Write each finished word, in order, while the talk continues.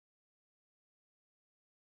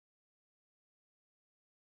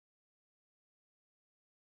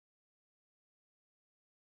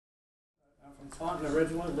I'm Taunton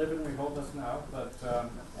originally, live in Rehoboth now, but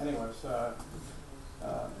anyways,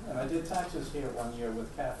 and I did taxes here 1 year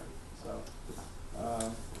with Kathy. So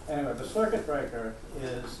anyway, the circuit breaker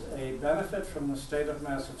is a benefit from the state of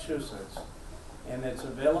Massachusetts, and it's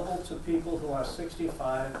available to people who are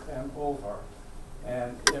 65 and over.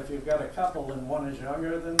 And if you've got a couple and one is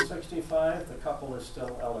younger than 65, the couple is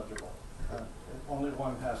still eligible. Only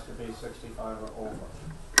one has to be 65 or over.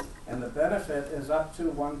 And the benefit is up to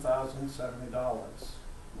 $1,070,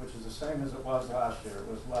 which is the same as it was last year. It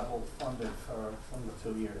was level funded from the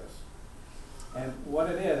 2 years. And what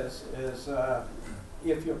it is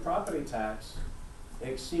if your property tax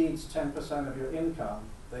exceeds 10% of your income,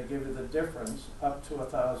 they give you the difference up to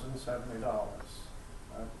 $1,070.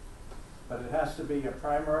 But it has to be your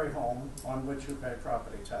primary home on which you pay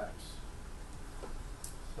property tax.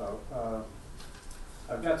 So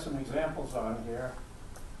I've got some examples on here.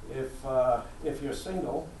 If you're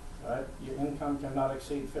single, right, your income cannot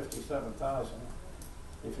exceed $57,000.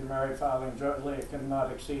 If you're married filing jointly, it cannot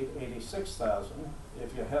exceed $86,000.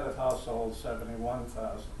 If you're head of household,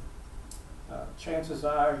 $71,000. Chances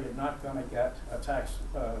are you're not going to get a tax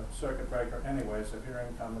circuit breaker anyways if your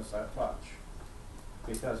income is that much.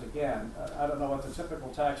 Because again, I don't know what the typical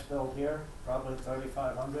tax bill here, probably $3,500,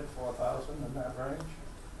 $4,000 in that range.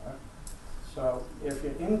 Right? So if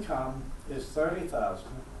your income is $30,000,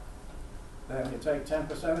 then you take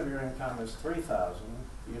 10% of your income is $3,000.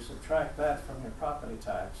 You subtract that from your property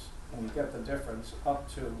tax, and you get the difference up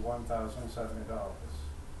to $1,070. Do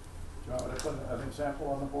you want me to put an example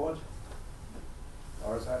on the board?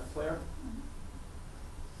 Or is that clear?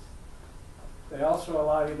 They also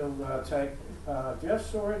allow you to take, do you have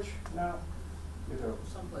storage now? You do?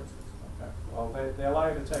 Some places. Okay. Well, they allow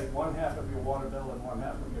you to take 1/2 of your water bill and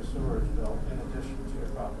 1/2 of your sewerage bill in addition to your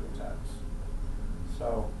property tax.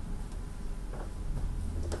 So,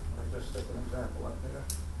 let me just stick an example up there.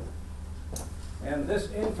 And this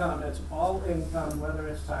income, it's all income, whether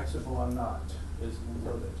it's taxable or not, is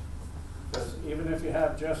included. Because even if you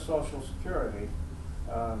have just Social Security,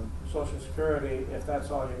 if that's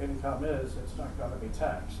all your income is, it's not going to be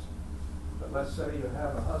taxed. But let's say you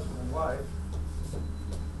have a husband and wife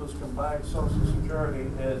whose combined Social Security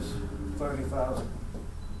is $30,000,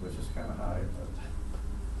 which is kind of high.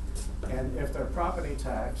 But, and if their property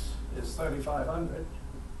tax is $3,500,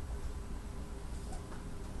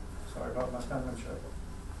 sorry about my penmanship,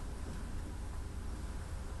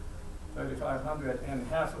 $3,500, and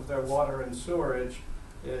half of their water and sewerage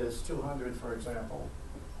is $200, for example,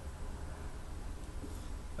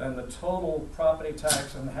 then the total property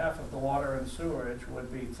tax and half of the water and sewerage would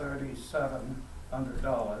be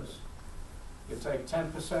 $3,700. You take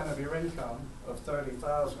 10% of your income of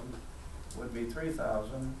 $30,000 would be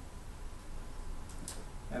 $3,000,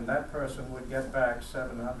 and that person would get back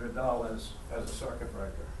 $700 as a circuit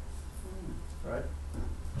breaker, right?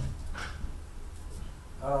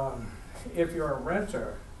 If you're a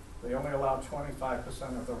renter, they only allow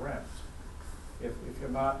 25% of the rent. If you're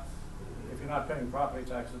not paying property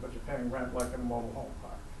taxes, but you're paying rent like in a mobile home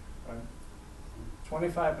park, right?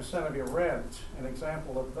 25% of your rent, an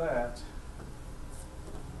example of that,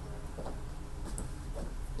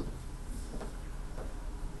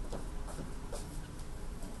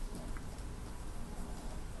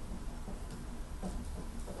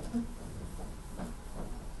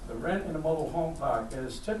 the rent in a mobile home park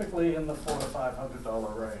is typically in the $400 to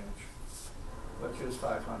 $500 range. Let's use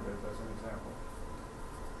 500 as an example.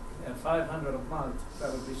 And 500 a month,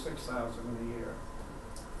 that would be 6,000 in a year.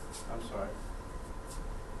 I'm sorry.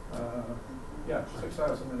 Yeah,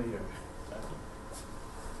 6,000 in a year.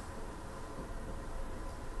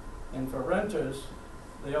 And for renters,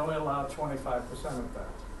 they only allow 25% of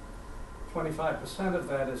that. 25% of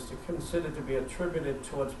that is considered to be attributed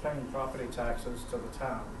towards paying property taxes to the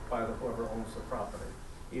town by whoever owns the property,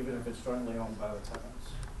 even if it's jointly owned by the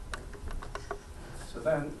tenants. So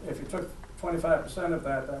then, if you took 25% of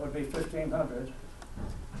that, that would be $1,500.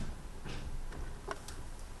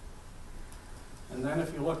 And then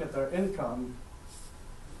if you look at their income,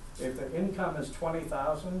 if their income is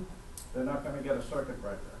 $20,000, they're not going to get a circuit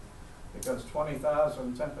breaker, because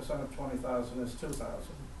 10% of 20,000 is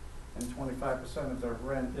 2,000, and 25% of their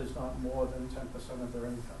rent is not more than 10% of their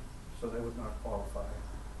income, so they would not qualify.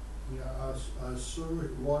 Yeah,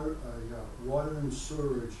 sewage, water and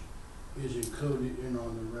sewerage is included in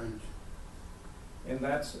on the rent. And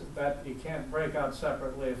that you can't break out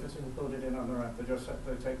separately if it's included in on the rent. They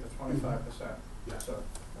take the 25%. Yeah. So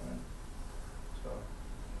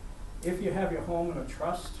if you have your home in a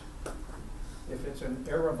trust, if it's an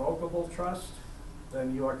irrevocable trust,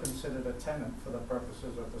 then you are considered a tenant for the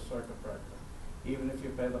purposes of the circuit breaker. even if you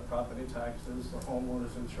pay the property taxes, the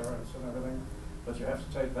homeowner's insurance and everything. But you have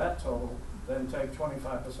to take that total, then take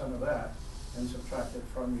 25% of that and subtract it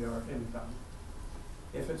from your income.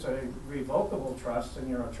 If it's a revocable trust and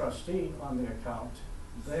you're a trustee on the account,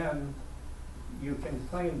 then you can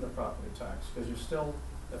claim the property tax because you still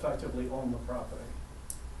effectively own the property.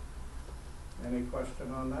 Any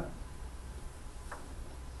question on that?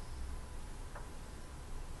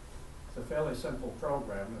 It's a fairly simple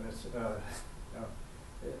program, and it's,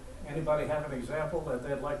 anybody have an example that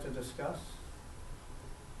they'd like to discuss?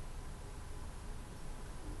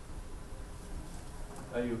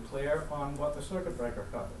 Are you clear on what the circuit breaker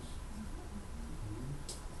covers?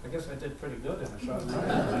 I guess I did pretty good in a short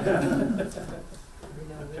time. We're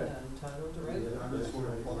not entitled to rate. How does one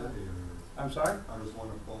apply? I'm sorry? How does one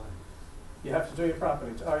apply? You have to do your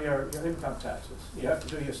property, or your income taxes. You have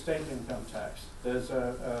to do your state income tax. There's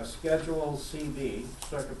a Schedule CB,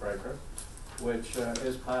 circuit breaker, which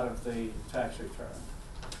is part of the tax return.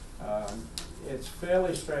 It's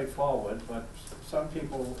fairly straightforward, but some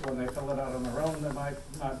people, when they fill it out on their own, they might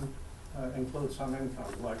not include some income,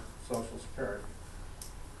 like Social Security.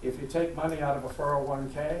 If you take money out of a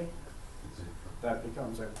 401k, that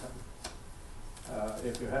becomes income.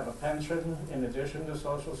 If you have a pension in addition to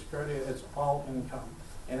Social Security, it's all income.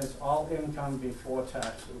 And it's all income before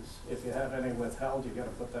taxes. If you have any withheld, you've got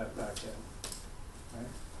to put that back in. Right?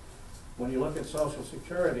 When you look at Social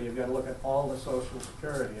Security, you've got to look at all the Social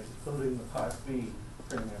Security, including the Part B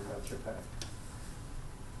premium that you pay.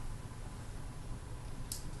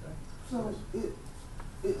 Okay? So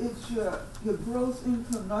it's your gross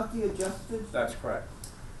income, not the adjusted? That's correct.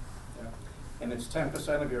 Yeah. And it's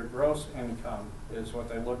 10% of your gross income is what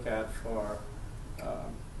they look at for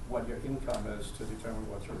what your income is to determine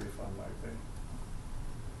what your refund might be.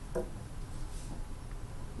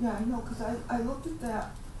 Yeah, I know, because I looked at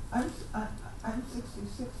that. I'm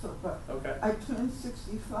 66, but Okay. I turned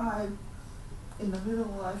 65 in the middle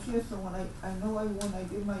of last year, so when when I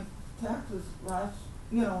did my taxes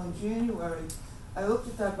in January, I looked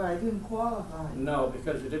at that, but I didn't qualify. No,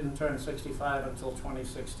 because you didn't turn 65 until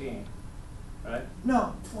 2016, right?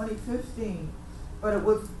 No, 2015, but it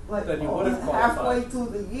was like Then you would have halfway qualified. through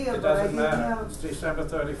the year, It but I doesn't didn't matter. have. It's December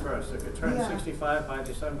 31st. If you turn Yeah. 65 by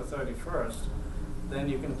December 31st, then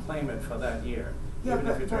you can claim it for that year, even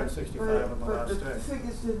if you turn 65 on the last But day. the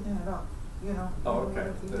figures didn't add up, Oh,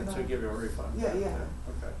 okay, to give you a refund. Yeah.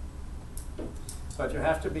 Okay. But you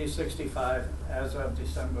have to be 65 as of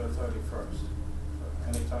December 31st,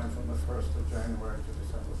 anytime from the 1st of January to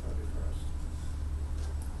December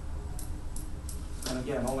 31st. And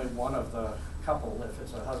again, only one of the couple, if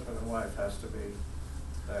it's a husband and wife, has to be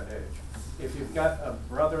that age. If you've got a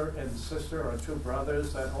brother and sister or two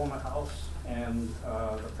brothers that own a house and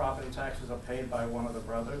the property taxes are paid by one of the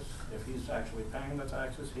brothers, if he's actually paying the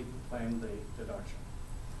taxes, he can claim the deduction.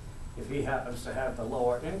 If he happens to have the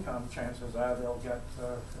lower income, chances are they'll get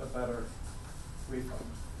a better refund.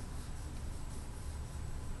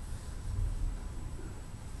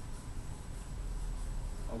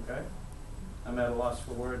 Okay? I'm at a loss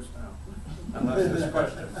for words now, unless there's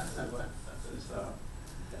questions.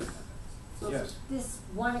 So Yes. this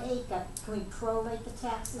 1 acre, can we prorate the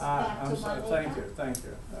taxes back to I'm 1 sorry, acre? thank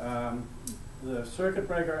you. The circuit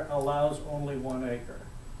breaker allows only 1 acre.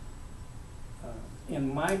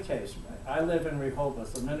 In my case, I live in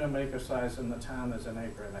Rehoboth. The minimum acre size in the town is 1.5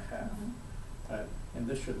 acres. And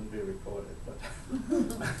this shouldn't be recorded, but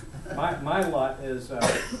my lot is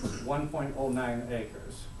 1.09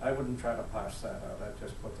 acres. I wouldn't try to parse that out. I'd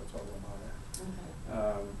just put the total on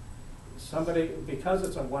there. Somebody, because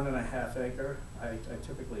it's a 1.5 acre, I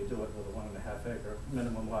typically do it with a 1.5 acre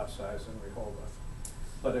minimum lot size in Rehoboth.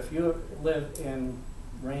 But if you live in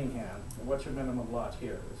Raynham, what's your minimum lot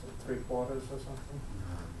here? Is it 3/4 or something?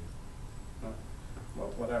 No.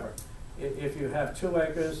 Well, whatever. If you have 2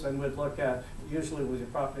 acres, then we'd look at, usually with your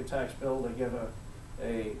property tax bill, they give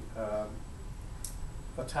a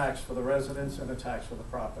tax for the residents and a tax for the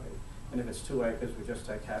property. And if it's 2 acres, we just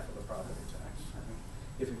take half of the property tax.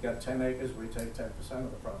 If you've got 10 acres, we take 10%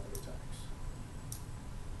 of the property tax.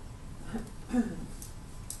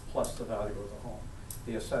 Plus the value of the home,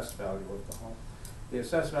 the assessed value of the home. The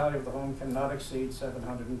assessed value of the home cannot exceed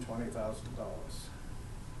 $720,000.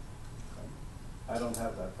 I don't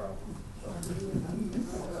have that problem.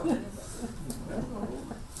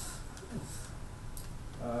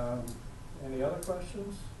 Any other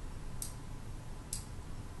questions?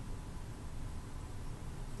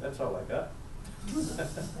 That's all I got.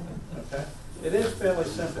 Okay? It is fairly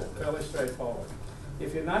simple, fairly straightforward.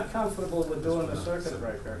 If you're not comfortable with doing a circuit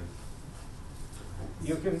breaker,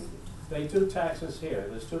 you can, they do taxes here.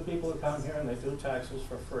 There's two people who come here and they do taxes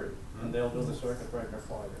for free, and they'll do the circuit breaker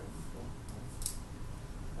for you.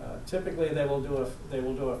 Typically, they will do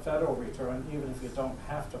a federal return even if you don't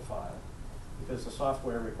have to file, because the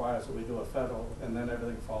software requires that we do a federal, and then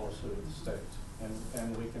everything follows suit with the state.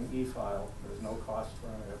 And we can e-file. There's no cost for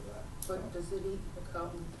any of that. So. But does it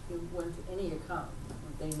account, if you went to any account,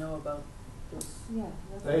 would they know about this? Yeah.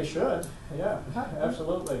 They should, yeah,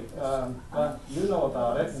 absolutely. But you know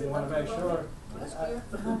about it, and you want to make sure. Last year?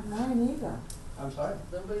 Not mine either. I'm sorry?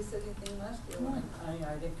 Nobody said anything last year when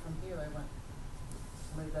I didn't come here, I went,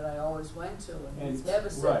 somebody that I always went to, and he's never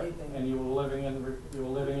said right, anything. and you were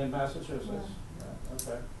living in Massachusetts. Yeah,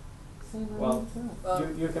 okay. Same with Well, me too.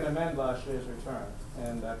 Well, you can amend last year's return,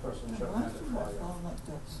 and that person should amend Last it time I for you. found like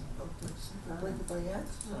that's break by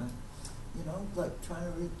accident, you know, like trying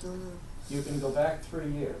to read through You can go back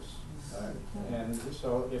 3 years, right? And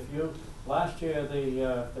so if you, last year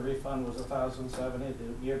the refund was $1,070,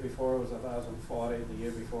 the year before it was $1,040, the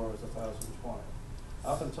year before it was $1,020.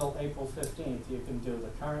 Up until April 15th, you can do the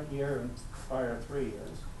current year and prior 3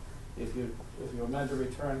 years. If you amend a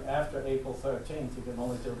return after April 13th, you can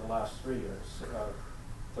only do the last 3 years,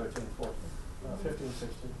 13, 14, 15,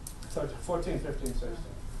 16, 14, 15, 16.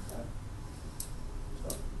 Right?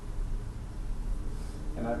 So.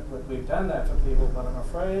 And we've done that for people, but I'm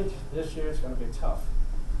afraid this year it's going to be tough.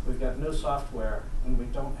 We've got new software, and we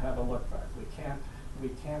don't have a look back. We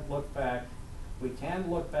can't look back. We can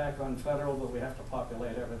look back on federal, but we have to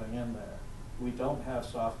populate everything in there. We don't have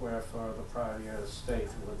software for the prior year's state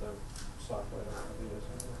with the software that we're going to be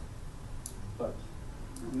using. But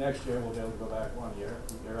next year we'll be able to go back 1 year.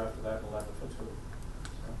 The year after that we'll have it for 2.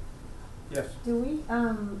 So, yes. Do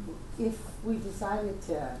we, if we decided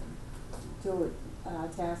to do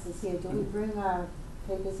taxes here, do we bring our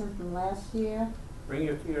papers in from last year? Bring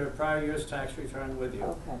your prior year's tax return with you.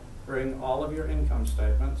 Okay. Bring all of your income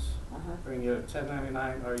statements. Uh-huh. Bring your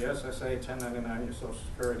 1099 or your SSA 1099, your Social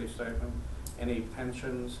Security statement, any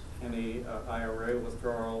pensions, any IRA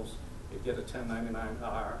withdrawals. You get a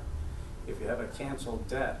 1099-R. If you have a canceled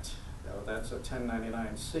debt, that's a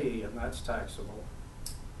 1099-C, and that's taxable.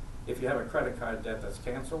 If you have a credit card debt that's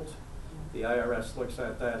canceled, the IRS looks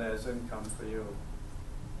at that as income for you.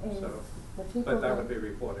 And So, the people but that would be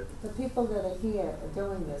reported. The people that are here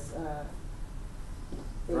doing this,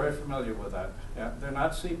 Very familiar with that. Yeah, they're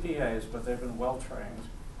not CPAs, but they've been well trained.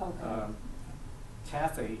 Okay.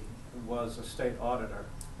 Kathy was a state auditor.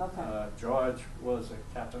 Okay. George was a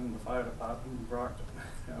captain in the fire department in Brockton.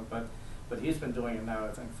 But he's been doing it now,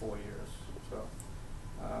 I think, 4 years. So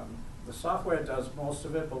the software does most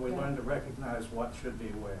of it, but we Yeah. learn to recognize what should be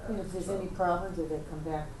where. And if there's So any problem, do they come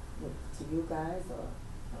back to you guys, or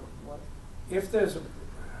what? if there's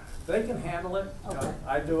they can handle it. Okay.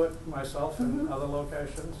 I do it myself in Mhm. other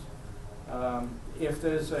locations. If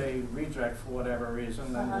there's a reject for whatever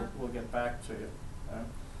reason, then Uh-huh. we'll get back to you.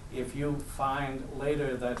 If you find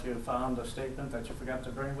later that you found a statement that you forgot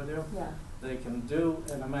to bring with you, Yeah. they can do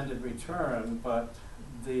an amended return, but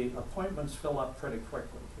the appointments fill up pretty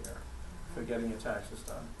quickly here for getting your taxes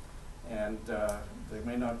done. And they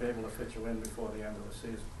may not be able to fit you in before the end of the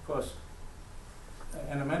season. Of course,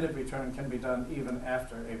 an amended return can be done even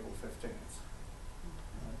after April 15th.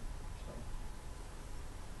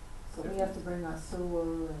 So we have to bring our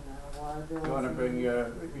sewer and our water bills. You want to and- bring your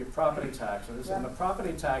property taxes. And the Yeah.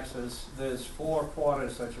 property taxes, there's 4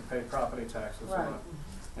 quarters that you pay property taxes Right. on.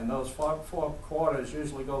 And those four quarters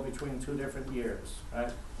usually go between 2 different years,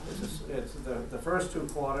 right? It's the first 2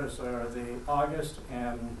 quarters are the August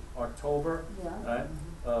and October, Yeah. right,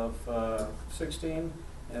 of 16,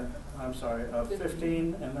 and, I'm sorry, of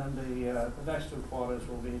 15, and then the next 2 quarters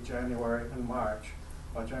will be January and March,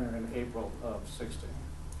 or January and April of 16.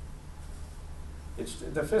 It's,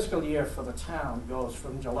 the fiscal year for the town goes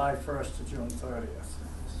from July 1st to June 30th,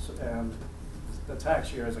 and the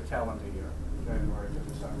tax year is a calendar year, January to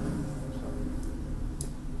December. So.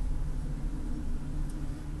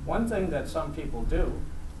 One thing that some people do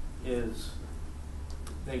is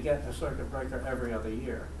they get a circuit breaker every other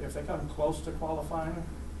year. If they come close to qualifying,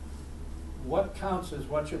 what counts is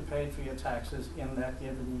what you paid for your taxes in that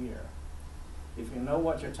given year. If you know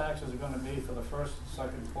what your taxes are going to be for the first and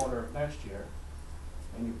second quarter of next year,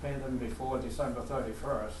 and you pay them before December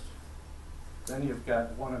 31st, then you've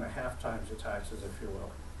got 1.5 times your taxes, if you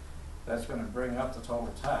will. That's going to bring up the total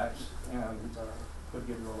tax and could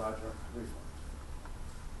give you a larger refund.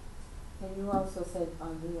 And you also said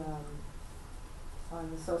on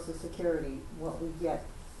the Social Security, what we get,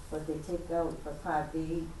 what they take out for Part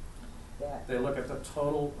B, that, They look at the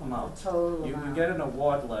total amount. the total You amount. get an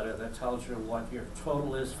award letter that tells you what your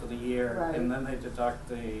total is for the year, Right. and then they deduct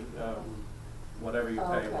the, whatever you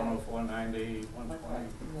pay, Okay. 104.90, 120, Okay,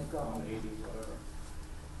 and they go. 180, whatever.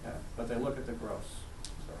 Yeah, but they look at the gross,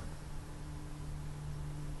 so.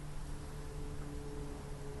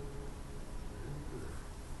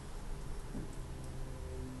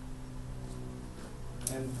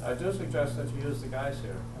 And I do suggest that you use the guys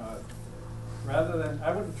here. Rather than,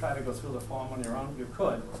 I wouldn't try to go through the form on your own. You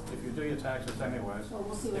could, if you do your taxes anyways. Well,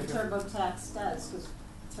 we'll see what If you- TurboTax does, because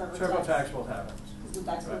TurboTax will have it.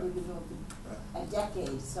 that's what Right. we've been doing Right. for a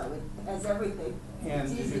decade, so it has everything. And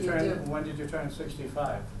It's did easy you to turn, do. when did you turn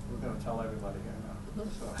 65? We're gonna tell everybody here now.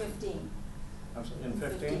 So, 15. I'm sorry, in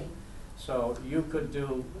 15? So you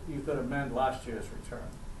could amend last year's return.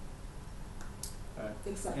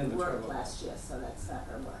 Except in it the worked turbo. last year, so that's not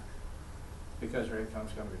gonna work. Because your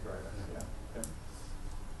income's gonna be greater, yeah. Okay.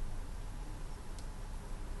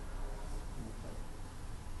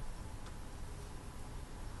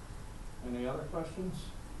 Any other questions?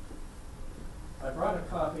 I brought a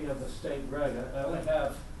copy of the state reg. I only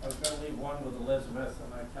have, I was gonna leave one with Elizabeth,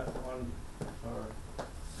 and I kept one for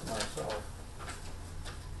myself.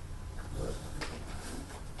 But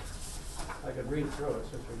I could read through it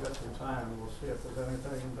since we've got some time, and we'll see if there's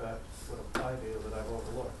anything that would apply to you that I've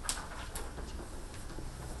overlooked.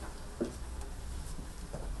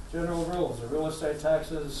 General rules, the real estate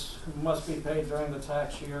taxes must be paid during the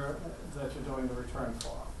tax year that you're doing the return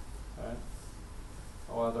for, okay?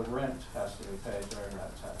 Or the rent has to be paid during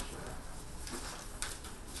that tax year.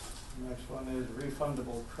 Next one is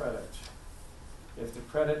refundable credit. If the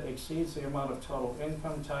credit exceeds the amount of total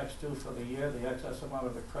income tax due for the year, the excess amount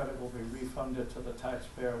of the credit will be refunded to the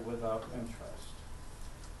taxpayer without interest.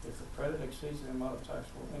 If the credit exceeds the amount of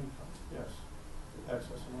taxable income, yes, the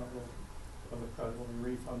excess amount of the credit will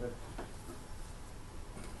be refunded.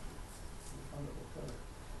 Refundable credit.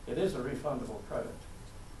 It is a refundable credit,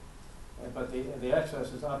 but the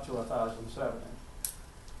excess is up to $1,070,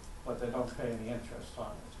 but they don't pay any interest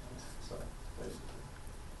on it. So basically.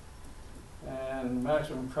 And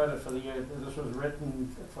maximum credit for the year, this was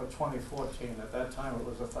written for 2014. At that time, it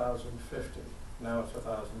was $1,050. Now it's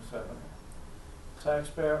 $1,070.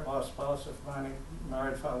 Taxpayer or spouse, if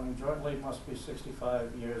married filing jointly, must be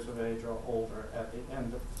 65 years of age or older at the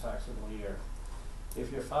end of the taxable year.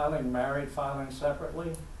 If you're married filing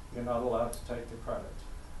separately, you're not allowed to take the credit.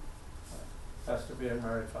 Has to be a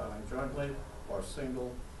married filing jointly or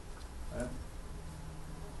single. Right?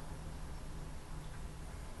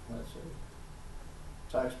 Let's see.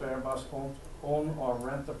 Taxpayer must own or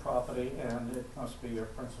rent the property, and it must be your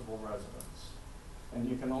principal residence. And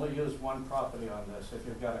you can only use one property on this. If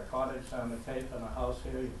you've got a cottage down the Cape and a house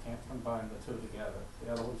here, you can't combine the two together.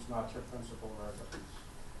 The other one's not your principal residence.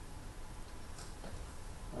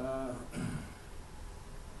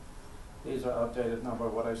 These are updated number,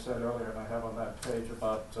 what I said earlier, and I have on that page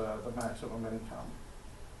about the maximum income.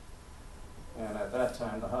 And at that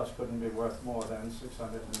time, the house couldn't be worth more than $691,000.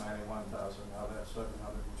 Now that's $720,000.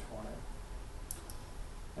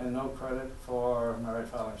 And no credit for married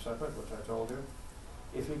filing separate, which I told you.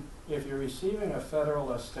 If you're receiving a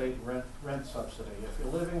federal or state rent subsidy, if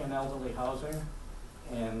you're living in elderly housing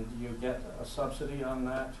and you get a subsidy on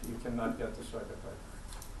that, you cannot get the circuit breaker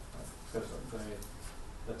because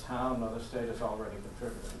the town or the state is already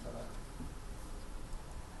contributing to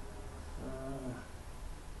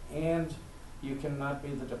that. And you cannot be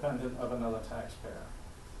the dependent of another taxpayer.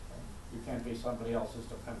 You can't be somebody else's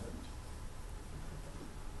dependent.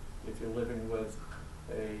 If you're living with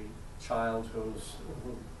a child who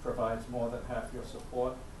provides more than half your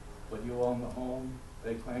support, but you own the home,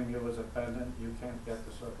 they claim you as a dependent, you can't get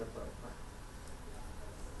the circuit breaker.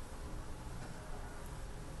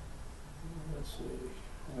 Let's see,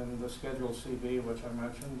 and the Schedule CB, which I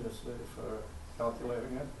mentioned, is for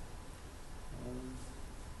calculating it.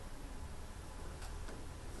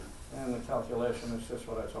 And the calculation is just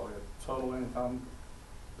what I told you, total income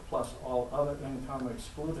plus all other income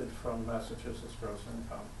excluded from Massachusetts gross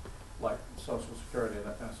income, like Social Security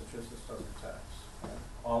that Massachusetts doesn't tax, right?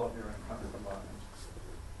 All of your income combined.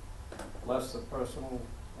 Less the personal,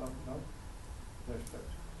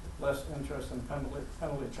 less interest and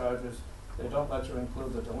penalty charges. They don't let you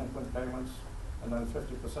include the delinquent payments, and then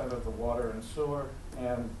 50% of the water and sewer,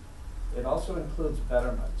 and it also includes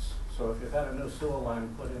betterments. So if you've had a new sewer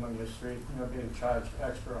line put in on your street, and you're being charged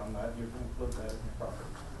extra on that, you can include that in your property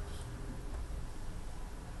tax.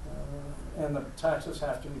 And the taxes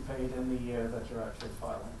have to be paid in the year that you're actually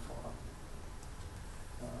filing for.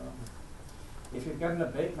 If you've got an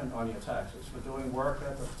abatement on your taxes for doing work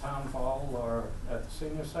at the town hall or at the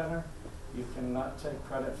senior center, you cannot take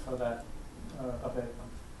credit for that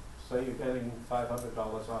abatement. Say you're getting $500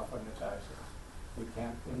 off on your taxes. You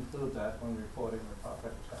can't include that when reporting the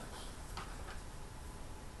property tax.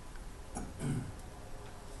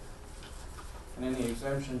 And any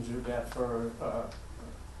exemptions you get for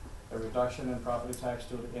a reduction in property tax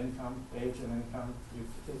due to income, age and income, you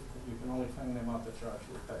can only claim the amount that you're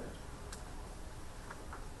actually paid.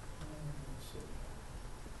 Let's see.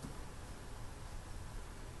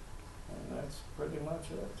 And that's pretty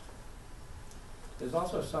much it. There's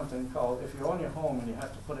also something called, if you own your home and you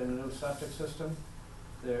have to put in a new septic system,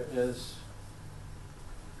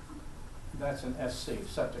 that's an SC,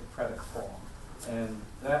 septic credit form. And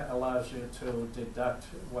that allows you to deduct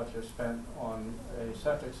what you spent on a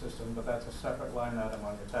septic system, but that's a separate line item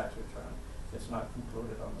on your tax return. It's not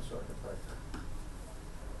included on the circuit breaker.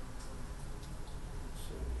 Let's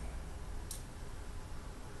see.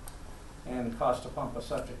 And cost to pump a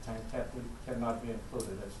septic tank cannot be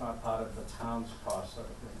included. It's not part of the town's cost of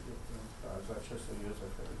it. That's just a user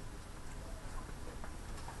fee.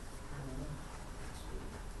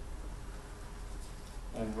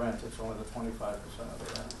 And rent, it's only the 25% of the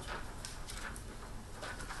rent.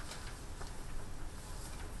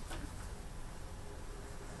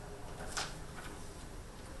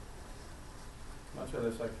 Much of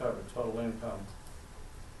this I covered. Total income.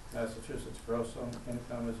 Massachusetts gross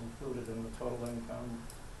income is included in the total income.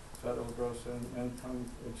 Federal gross income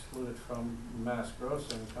excluded from mass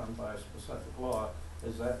gross income by specific law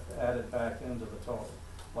is that added back into the total,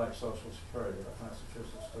 like Social Security that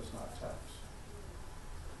Massachusetts does not tax.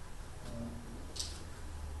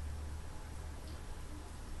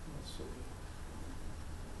 Let's see.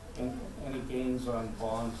 Any gains on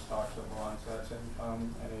bonds, stocks or bonds, that's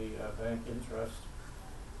income. Any bank interest.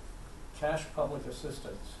 Cash public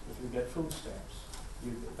assistance. If you get food stamps,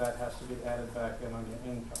 that has to be added back in on your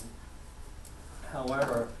income.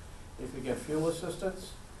 However, if you get fuel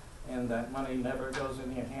assistance and that money never goes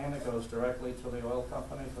in your hand, it goes directly to the oil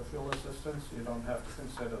company for fuel assistance, you don't have to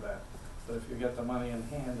consider that. But if you get the money in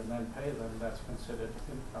hand and then pay them, that's considered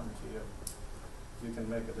income to you. You can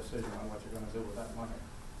make a decision on what you're going to do with that money.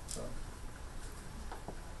 So,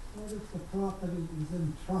 what if the property is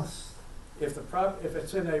in trust? if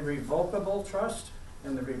it's in a revocable trust,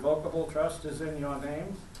 and the revocable trust is in your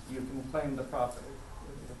name, you can claim the property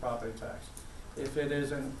tax. If it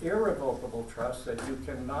is an irrevocable trust that you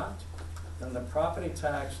cannot, then the property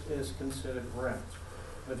tax is considered rent.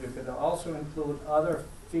 But you could also include other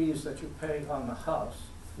fees that you pay on the house,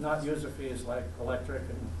 not user fees like electric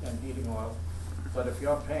and heating oil, but if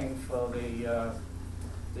you're paying for the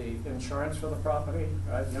insurance for the property,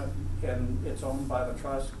 right, and it's owned by the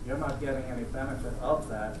trust, you're not getting any benefit of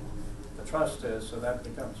that. The trust is, so that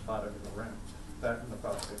becomes part of the rent, that and the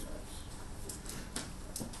property tax.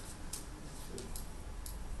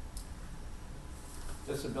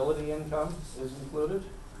 Disability income is included.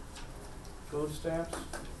 Food stamps.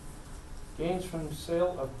 Gains from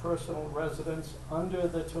sale of personal residence under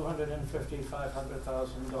the $250,000,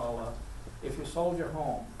 $500,000. If you sold your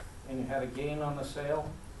home and you had a gain on the sale,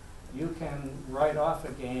 you can write off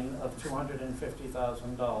a gain of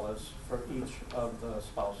 $250,000 for each of the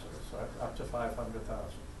spouses, right, up to $500,000.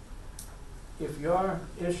 If you're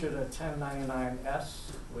issued a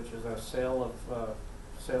 1099-S, which is a sale of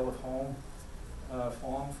home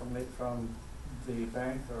form from the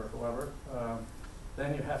bank or whoever,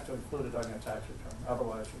 then you have to include it on your tax return.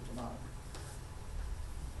 Otherwise, you do not.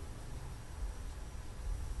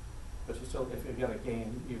 But you still, if you get a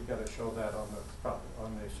gain, you've got to show that on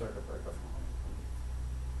the circuit breaker form.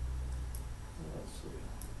 Let's see.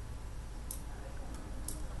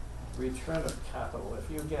 Return of capital. If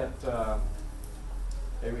you get a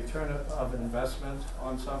return of investment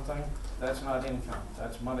on something, that's not income.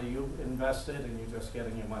 That's money you invested and you're just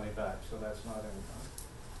getting your money back, so that's not income.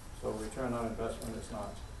 So return on investment is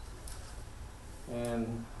not.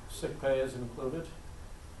 And sick pay is included.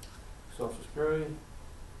 Social Security,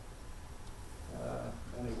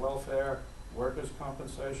 any welfare, workers'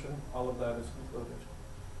 compensation, all of that is included.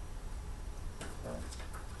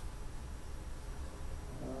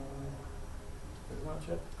 Pretty much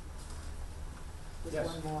it. Just Yes.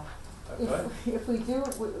 one more. Okay. If we do,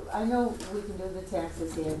 I know we can do the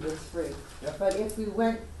taxes here, it's free. Yep. But if we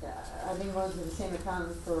went, I've been going to the same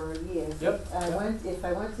accountant for years. Yep. If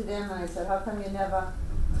I went to them and I said, how come you never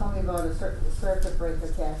told me about a circuit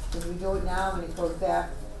breaker tax? Can we do it now? And he goes back.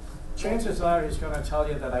 Chances are he's going to tell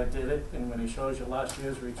you that I did it, and when he shows you last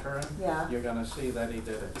year's return, Yeah. you're going to see that he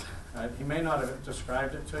did it. Right? He may not have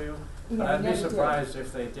described it to you, but Yeah, I'd he be never did. surprised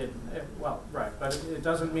if they didn't. Well, right, but it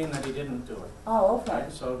doesn't mean that he didn't do it. Oh, okay.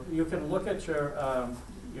 Right? So you can look at your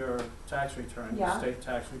your tax return, your Yeah. state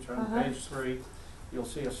tax return, Uh-huh. page 3, you'll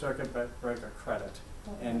see a circuit breaker credit,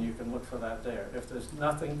 and Okay. you can look for that there. If there's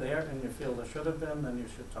nothing there and you feel there should have been, then you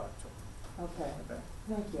should talk to them, Okay, okay?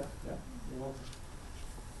 thank you. Yeah, you're welcome.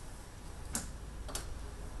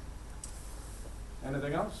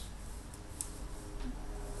 Anything else?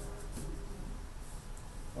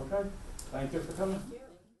 Okay, thank you for coming.